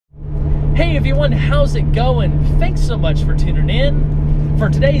Hey everyone, how's it going? Thanks so much for tuning in. For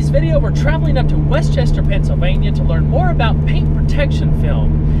today's video, we're traveling up to Westchester, Pennsylvania to learn more about paint protection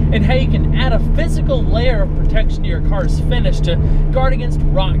film and how you can add a physical layer of protection to your car's finish to guard against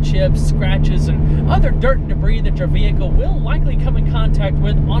rock chips, scratches, and other dirt and debris that your vehicle will likely come in contact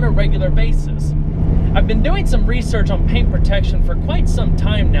with on a regular basis. I've been doing some research on paint protection for quite some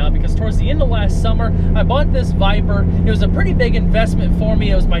time now because towards the end of last summer, I bought this Viper. It was a pretty big investment for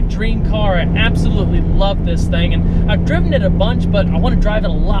me. It was my dream car. I absolutely love this thing, and I've driven it a bunch, but I want to drive it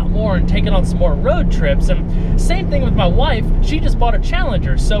a lot more and take it on some more road trips. And same thing with my wife. She just bought a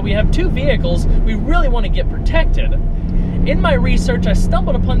Challenger, so we have two vehicles we really want to get protected. In my research, I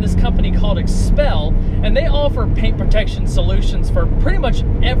stumbled upon this company called XPEL, and they offer paint protection solutions for pretty much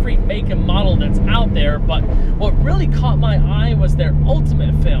every make and model that's out there, but what really caught my eye was their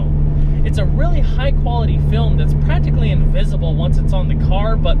Ultimate film. It's a really high quality film that's practically invisible once it's on the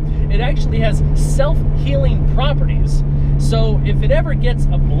car, but it actually has self-healing properties. So if it ever gets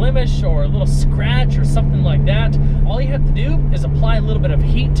a blemish or a little scratch or something like that, all you have to do is apply a little bit of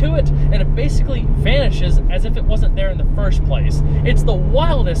heat to it and it basically vanishes as if it wasn't there in the first place. It's the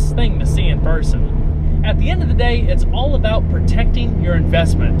wildest thing to see in person. At the end of the day, it's all about protecting your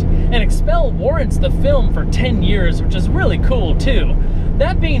investment. And XPEL warrants the film for 10 years, which is really cool too.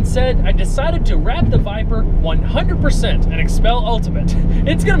 That being said, I decided to wrap the Viper 100% in XPEL Ultimate.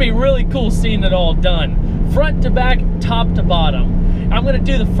 It's gonna be really cool seeing it all done. Front to back, top to bottom. I'm gonna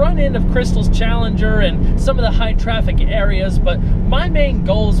do the front end of Crystal's Challenger and some of the high traffic areas, but my main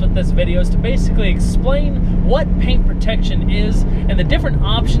goals with this video is to basically explain what paint protection is and the different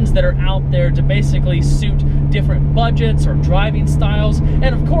options that are out there to basically suit different budgets or driving styles,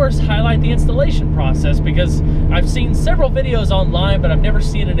 and of course highlight the installation process because I've seen several videos online, but I've never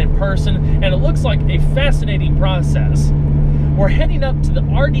seen it in person, and it looks like a fascinating process. We're heading up to the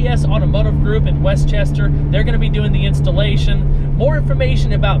RDS Automotive Group in Westchester. They're going to be doing the installation. More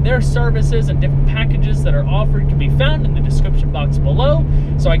information about their services and different packages that are offered can be found in the description box below.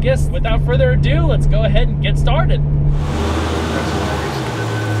 So I guess without further ado, let's go ahead and get started.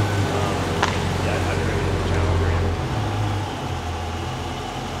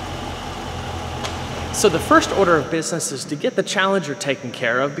 So the first order of business is to get the Challenger taken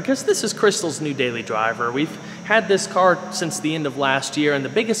care of because this is Crystal's new daily driver. We've had this car since the end of last year, and the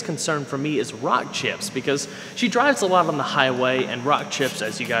biggest concern for me is rock chips because she drives a lot on the highway, and rock chips,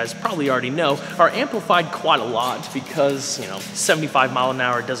 as you guys probably already know, are amplified quite a lot because, 75 miles an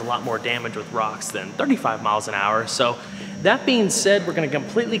hour does a lot more damage with rocks than 35 miles an hour. So that being said, we're going to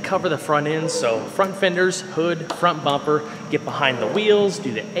completely cover the front end, so front fenders, hood, front bumper, get behind the wheels,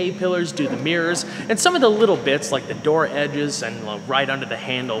 do the A-pillars, do the mirrors, and some of the little bits like the door edges and right under the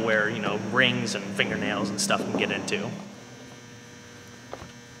handle where, rings and fingernails and stuff can get into.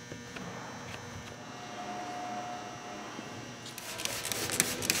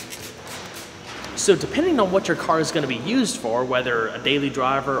 So depending on what your car is going to be used for, whether a daily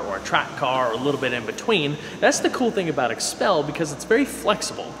driver or a track car or a little bit in between, that's the cool thing about XPEL because it's very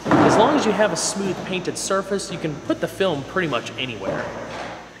flexible. As long as you have a smooth painted surface, you can put the film pretty much anywhere.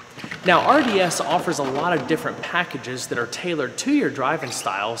 Now RDS offers a lot of different packages that are tailored to your driving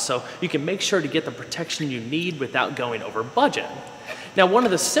style, so you can make sure to get the protection you need without going over budget. Now one of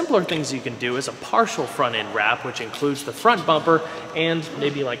the simpler things you can do is a partial front end wrap, which includes the front bumper and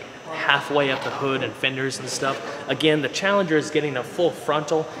maybe like halfway up the hood and fenders and stuff. Again, the Challenger is getting a full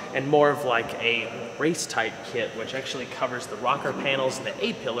frontal and more of like a race type kit, which actually covers the rocker panels and the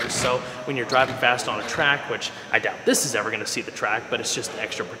A-pillars, so when you're driving fast on a track, which I doubt this is ever going to see the track, but it's just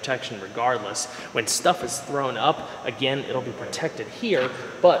extra protection regardless. When stuff is thrown up, again, it'll be protected here,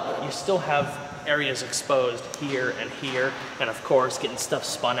 but you still have areas exposed here, and of course getting stuff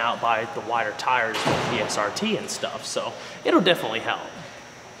spun out by the wider tires with the SRT and stuff, so it'll definitely help.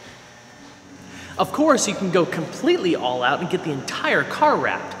 Of course, you can go completely all out and get the entire car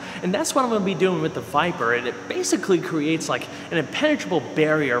wrapped. And that's what I'm going to be doing with the Viper, and it basically creates like an impenetrable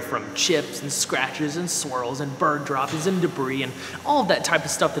barrier from chips and scratches and swirls and bird droppings and debris and all of that type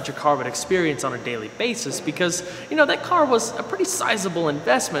of stuff that your car would experience on a daily basis because, that car was a pretty sizable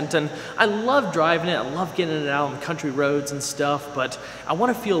investment, and I love driving it, I love getting it out on the country roads and stuff, but I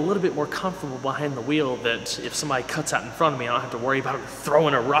want to feel a little bit more comfortable behind the wheel that if somebody cuts out in front of me, I don't have to worry about them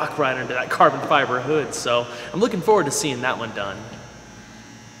throwing a rock right into that carbon fiber hood. So I'm looking forward to seeing that one done.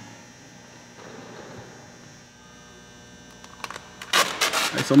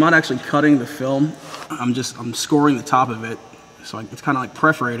 So I'm not actually cutting the film, I'm scoring the top of it, so it's kind of like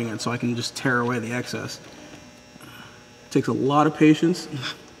perforating it so I can just tear away the excess. It takes a lot of patience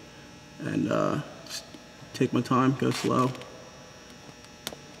and just take my time, go slow.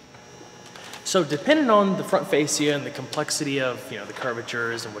 So depending on the front fascia and the complexity of the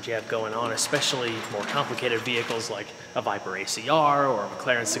curvatures and what you have going on, especially more complicated vehicles like a Viper ACR or a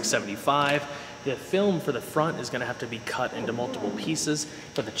McLaren 675, the film for the front is going to have to be cut into multiple pieces.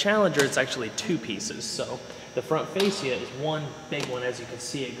 For the Challenger, it's actually 2 pieces. So the front fascia is one big one. As you can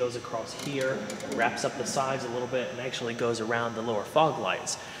see, it goes across here, wraps up the sides a little bit, and actually goes around the lower fog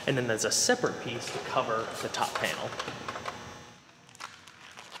lights. And then there's a separate piece to cover the top panel.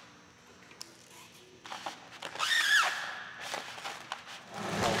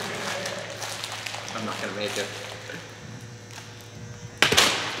 I'm not gonna make it.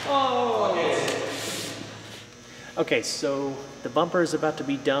 Oh! Okay, so the bumper is about to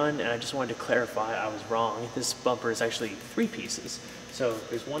be done, and I just wanted to clarify I was wrong. This bumper is actually 3 pieces. So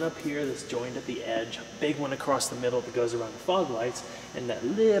there's one up here that's joined at the edge, a big one across the middle that goes around the fog lights, and that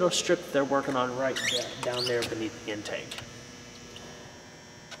little strip they're working on right down there beneath the intake.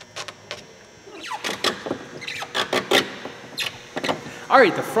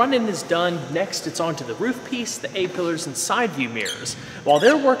 Alright, the front end is done. Next, it's onto the roof piece, the A-pillars, and side view mirrors. While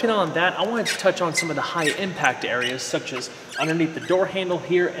they're working on that, I wanted to touch on some of the high impact areas, such as underneath the door handle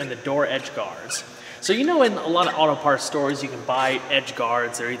here and the door edge guards. So in a lot of auto parts stores, you can buy edge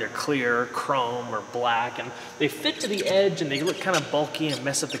guards. They're either clear, chrome, or black, and they fit to the edge and they look kind of bulky and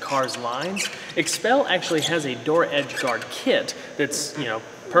mess up the car's lines. XPEL actually has a door edge guard kit that's,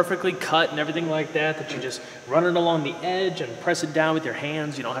 perfectly cut and everything like that you just run it along the edge and press it down with your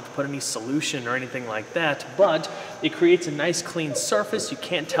hands. You don't have to put any solution or anything like that, but it creates a nice clean surface. You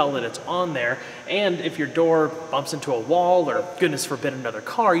can't tell that it's on there, and if your door bumps into a wall or, goodness forbid, another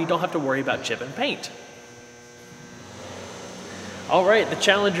car, you don't have to worry about chipping paint. Alright, the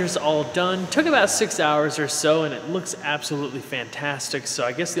Challenger's all done. Took about 6 hours or so, and it looks absolutely fantastic, so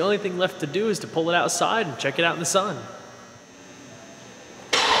I guess the only thing left to do is to pull it outside and check it out in the sun.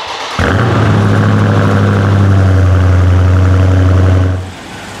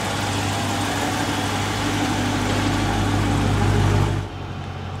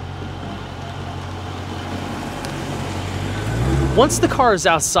 Once the car is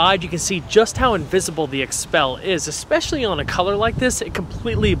outside, you can see just how invisible the XPEL is, especially on a color like this. It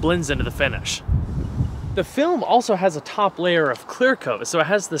completely blends into the finish. The film also has a top layer of clear coat, so it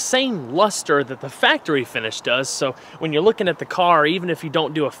has the same luster that the factory finish does, so when you're looking at the car, even if you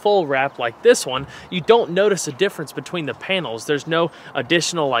don't do a full wrap like this one, you don't notice a difference between the panels. There's no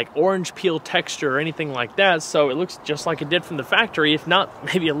additional like orange peel texture or anything like that, so it looks just like it did from the factory, if not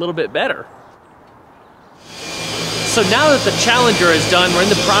maybe a little bit better. So now that the Challenger is done, we're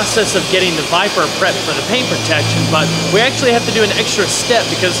in the process of getting the Viper prepped for the paint protection, but we actually have to do an extra step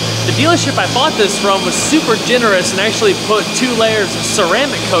because the dealership I bought this from was super generous and actually put 2 layers of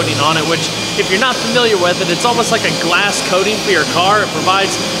ceramic coating on it, which, if you're not familiar with it, it's almost like a glass coating for your car. It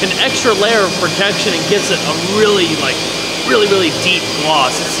provides an extra layer of protection and gives it a really deep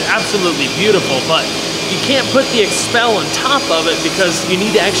gloss. It's absolutely beautiful, but you can't put the XPEL on top of it because you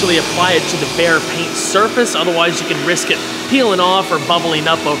need to actually apply it to the bare paint surface, otherwise you can risk it peeling off or bubbling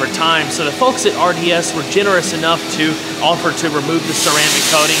up over time. So the folks at RDS were generous enough to offer to remove the ceramic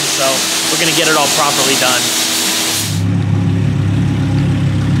coating, so we're going to get it all properly done.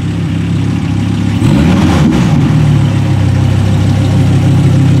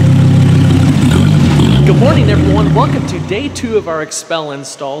 Good morning, everyone. Welcome to day 2 of our XPEL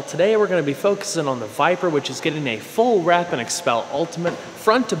install. Today we're going to be focusing on the Viper, which is getting a full wrap in XPEL Ultimate,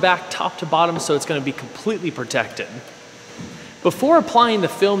 front to back, top to bottom, so it's going to be completely protected. Before applying the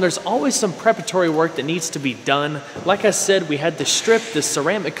film, there's always some preparatory work that needs to be done. Like I said, we had to strip the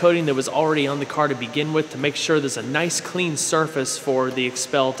ceramic coating that was already on the car to begin with to make sure there's a nice clean surface for the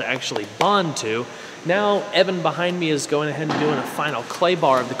XPEL to actually bond to. Now, Evan behind me is going ahead and doing a final clay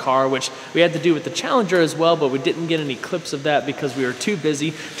bar of the car, which we had to do with the Challenger as well, but we didn't get any clips of that because we were too busy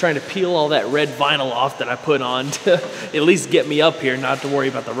trying to peel all that red vinyl off that I put on to at least get me up here, not to worry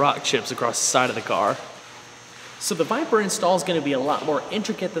about the rock chips across the side of the car. So the Viper install is going to be a lot more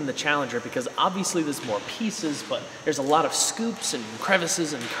intricate than the Challenger because obviously there's more pieces, but there's a lot of scoops and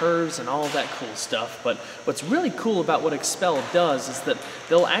crevices and curves and all of that cool stuff. But what's really cool about what XPEL does is that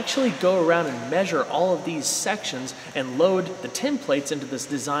they'll actually go around and measure all of these sections and load the templates into this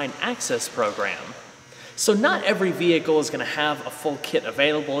design access program. So not every vehicle is going to have a full kit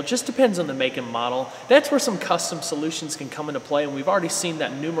available. It just depends on the make and model. That's where some custom solutions can come into play, and we've already seen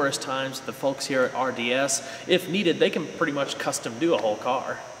that numerous times with the folks here at RDS. If needed, they can pretty much custom do a whole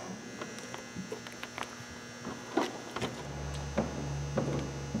car.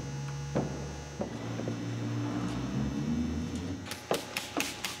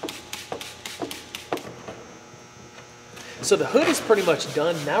 So the hood is pretty much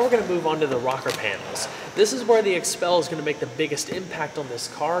done. Now we're going to move on to the rocker panels. This is where the XPEL is going to make the biggest impact on this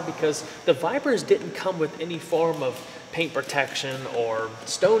car because the Vipers didn't come with any form of paint protection or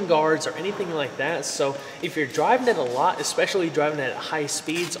stone guards or anything like that. So if you're driving it a lot, especially driving it at high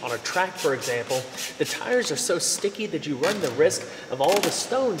speeds on a track, for example, the tires are so sticky that you run the risk of all the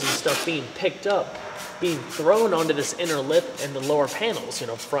stones and stuff being picked up, being thrown onto this inner lip and the lower panels, you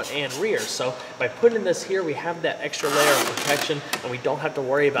know, front and rear. So by putting this here, we have that extra layer of protection and we don't have to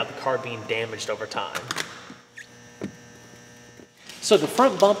worry about the car being damaged over time. So the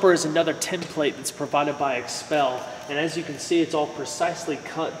front bumper is another template that's provided by XPEL, and as you can see, it's all precisely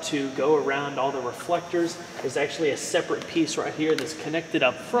cut to go around all the reflectors. There's actually a separate piece right here that's connected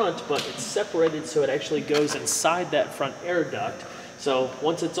up front, but it's separated so it actually goes inside that front air duct. So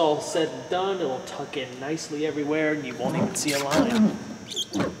once it's all said and done, it'll tuck in nicely everywhere and you won't even see a line.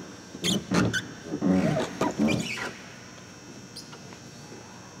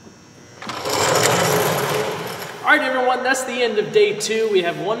 All right, everyone, that's the end of day 2. We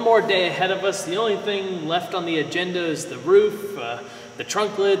have one more day ahead of us. The only thing left on the agenda is the roof, the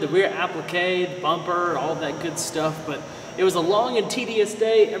trunk lid, the rear applique, the bumper, all that good stuff. But it was a long and tedious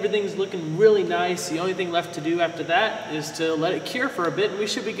day. Everything's looking really nice. The only thing left to do after that is to let it cure for a bit and we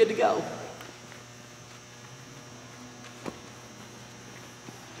should be good to go.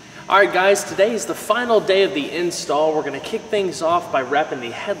 Alright guys, today is the final day of the install. We're going to kick things off by wrapping the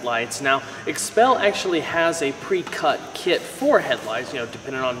headlights. Now, XPEL actually has a pre-cut kit for headlights, you know,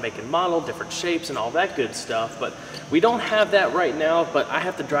 depending on make and model, different shapes and all that good stuff, but we don't have that right now. But I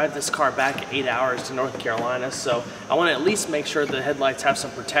have to drive this car back 8 hours to North Carolina, so I want to at least make sure the headlights have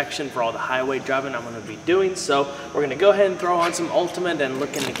some protection for all the highway driving I'm going to be doing. So we're going to go ahead and throw on some Ultimate and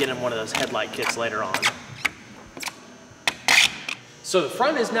look into getting one of those headlight kits later on. So the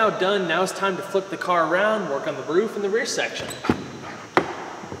front is now done. Now it's time to flip the car around, work on the roof and the rear section.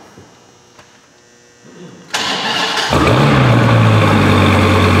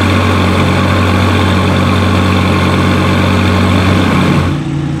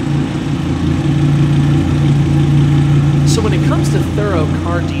 So when it comes to thorough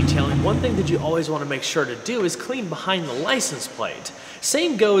car detailing, one thing that you always want to make sure to do is clean behind the license plate.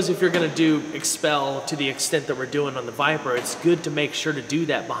 Same goes if you're going to do XPEL to the extent that we're doing on the Viper. It's good to make sure to do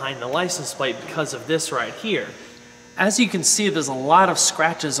that behind the license plate because of this right here. As you can see, there's a lot of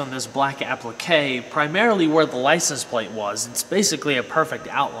scratches on this black applique, primarily where the license plate was. It's basically a perfect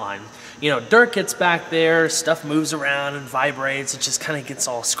outline. You know, dirt gets back there, stuff moves around and vibrates, it just kind of gets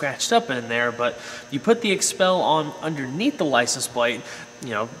all scratched up in there, but you put the XPEL on underneath the license plate,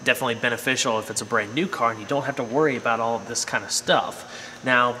 you know, definitely beneficial if it's a brand new car and you don't have to worry about all of this kind of stuff.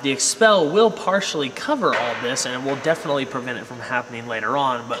 Now, the XPEL will partially cover all this and it will definitely prevent it from happening later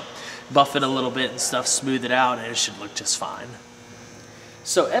on, but buff it a little bit and stuff, smooth it out, and it should look just fine.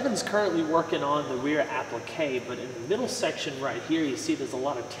 So Evan's currently working on the rear applique, but in the middle section right here, you see there's a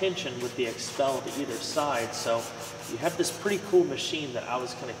lot of tension with the XPEL to either side. So you have this pretty cool machine that I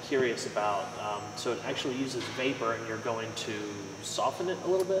was kind of curious about. So it actually uses vapor, and you're going to soften it a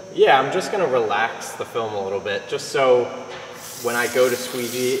little bit? Yeah, I'm just going to relax the film a little bit, just so when I go to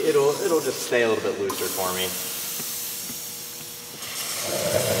squeegee, it'll just stay a little bit looser for me.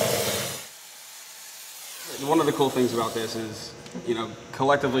 One of the cool things about this is, you know,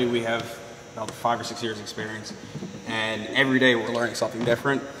 collectively we have about 5 or 6 years experience, and every day we're learning something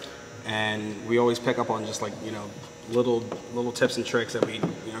different, and we always pick up on just like, you know, little tips and tricks that we,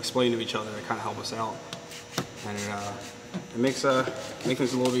 you know, explain to each other that kind of help us out, and it makes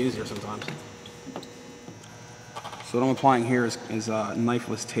things a little bit easier sometimes. So what I'm applying here is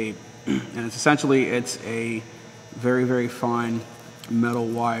knifeless tape, and it's essentially a very, very fine metal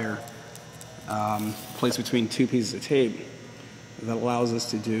wire placed between 2 pieces of tape that allows us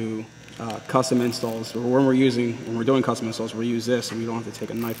to do custom installs. Or when we're doing custom installs, we use this, and we don't have to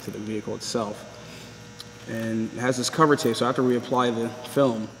take a knife to the vehicle itself. And it has this cover tape, so after we apply the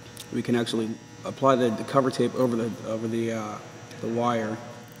film, we can actually apply the cover tape over the wire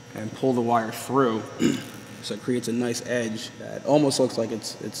and pull the wire through, so it creates a nice edge that almost looks like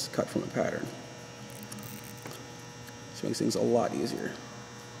it's cut from a pattern. So it makes things a lot easier.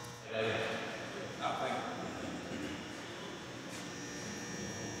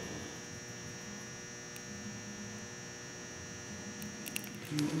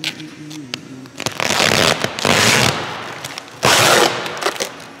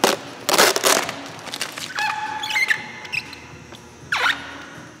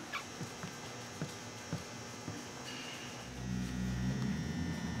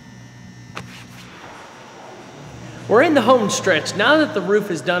 We're in the home stretch. Now that the roof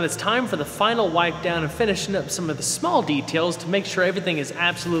is done, it's time for the final wipe down and finishing up some of the small details to make sure everything is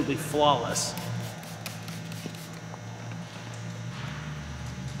absolutely flawless.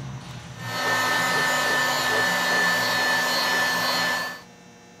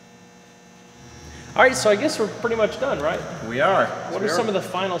 All right, so I guess we're pretty much done, right? We are. What are some of the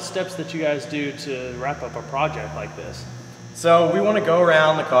final steps that you guys do to wrap up a project like this? So we want to go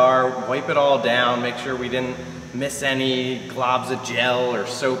around the car, wipe it all down, make sure we didn't miss any globs of gel or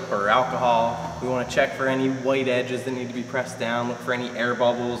soap or alcohol. We want to check for any white edges that need to be pressed down, look for any air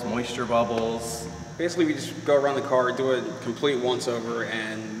bubbles, moisture bubbles. Basically, we just go around the car, do a complete once over,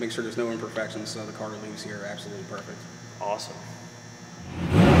 and make sure there's no imperfections, so the car leaves here absolutely perfect. Awesome.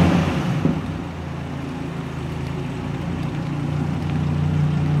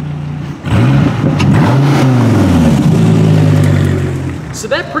 So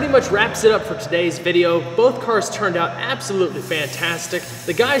that pretty much wraps it up for today's video. Both cars turned out absolutely fantastic.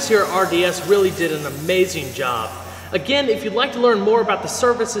 The guys here at RDS really did an amazing job. Again, if you'd like to learn more about the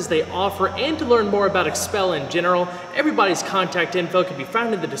services they offer and to learn more about XPEL in general, everybody's contact info can be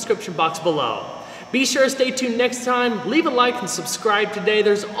found in the description box below. Be sure to stay tuned next time. Leave a like and subscribe today.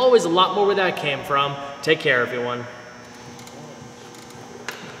 There's always a lot more where that came from. Take care, everyone.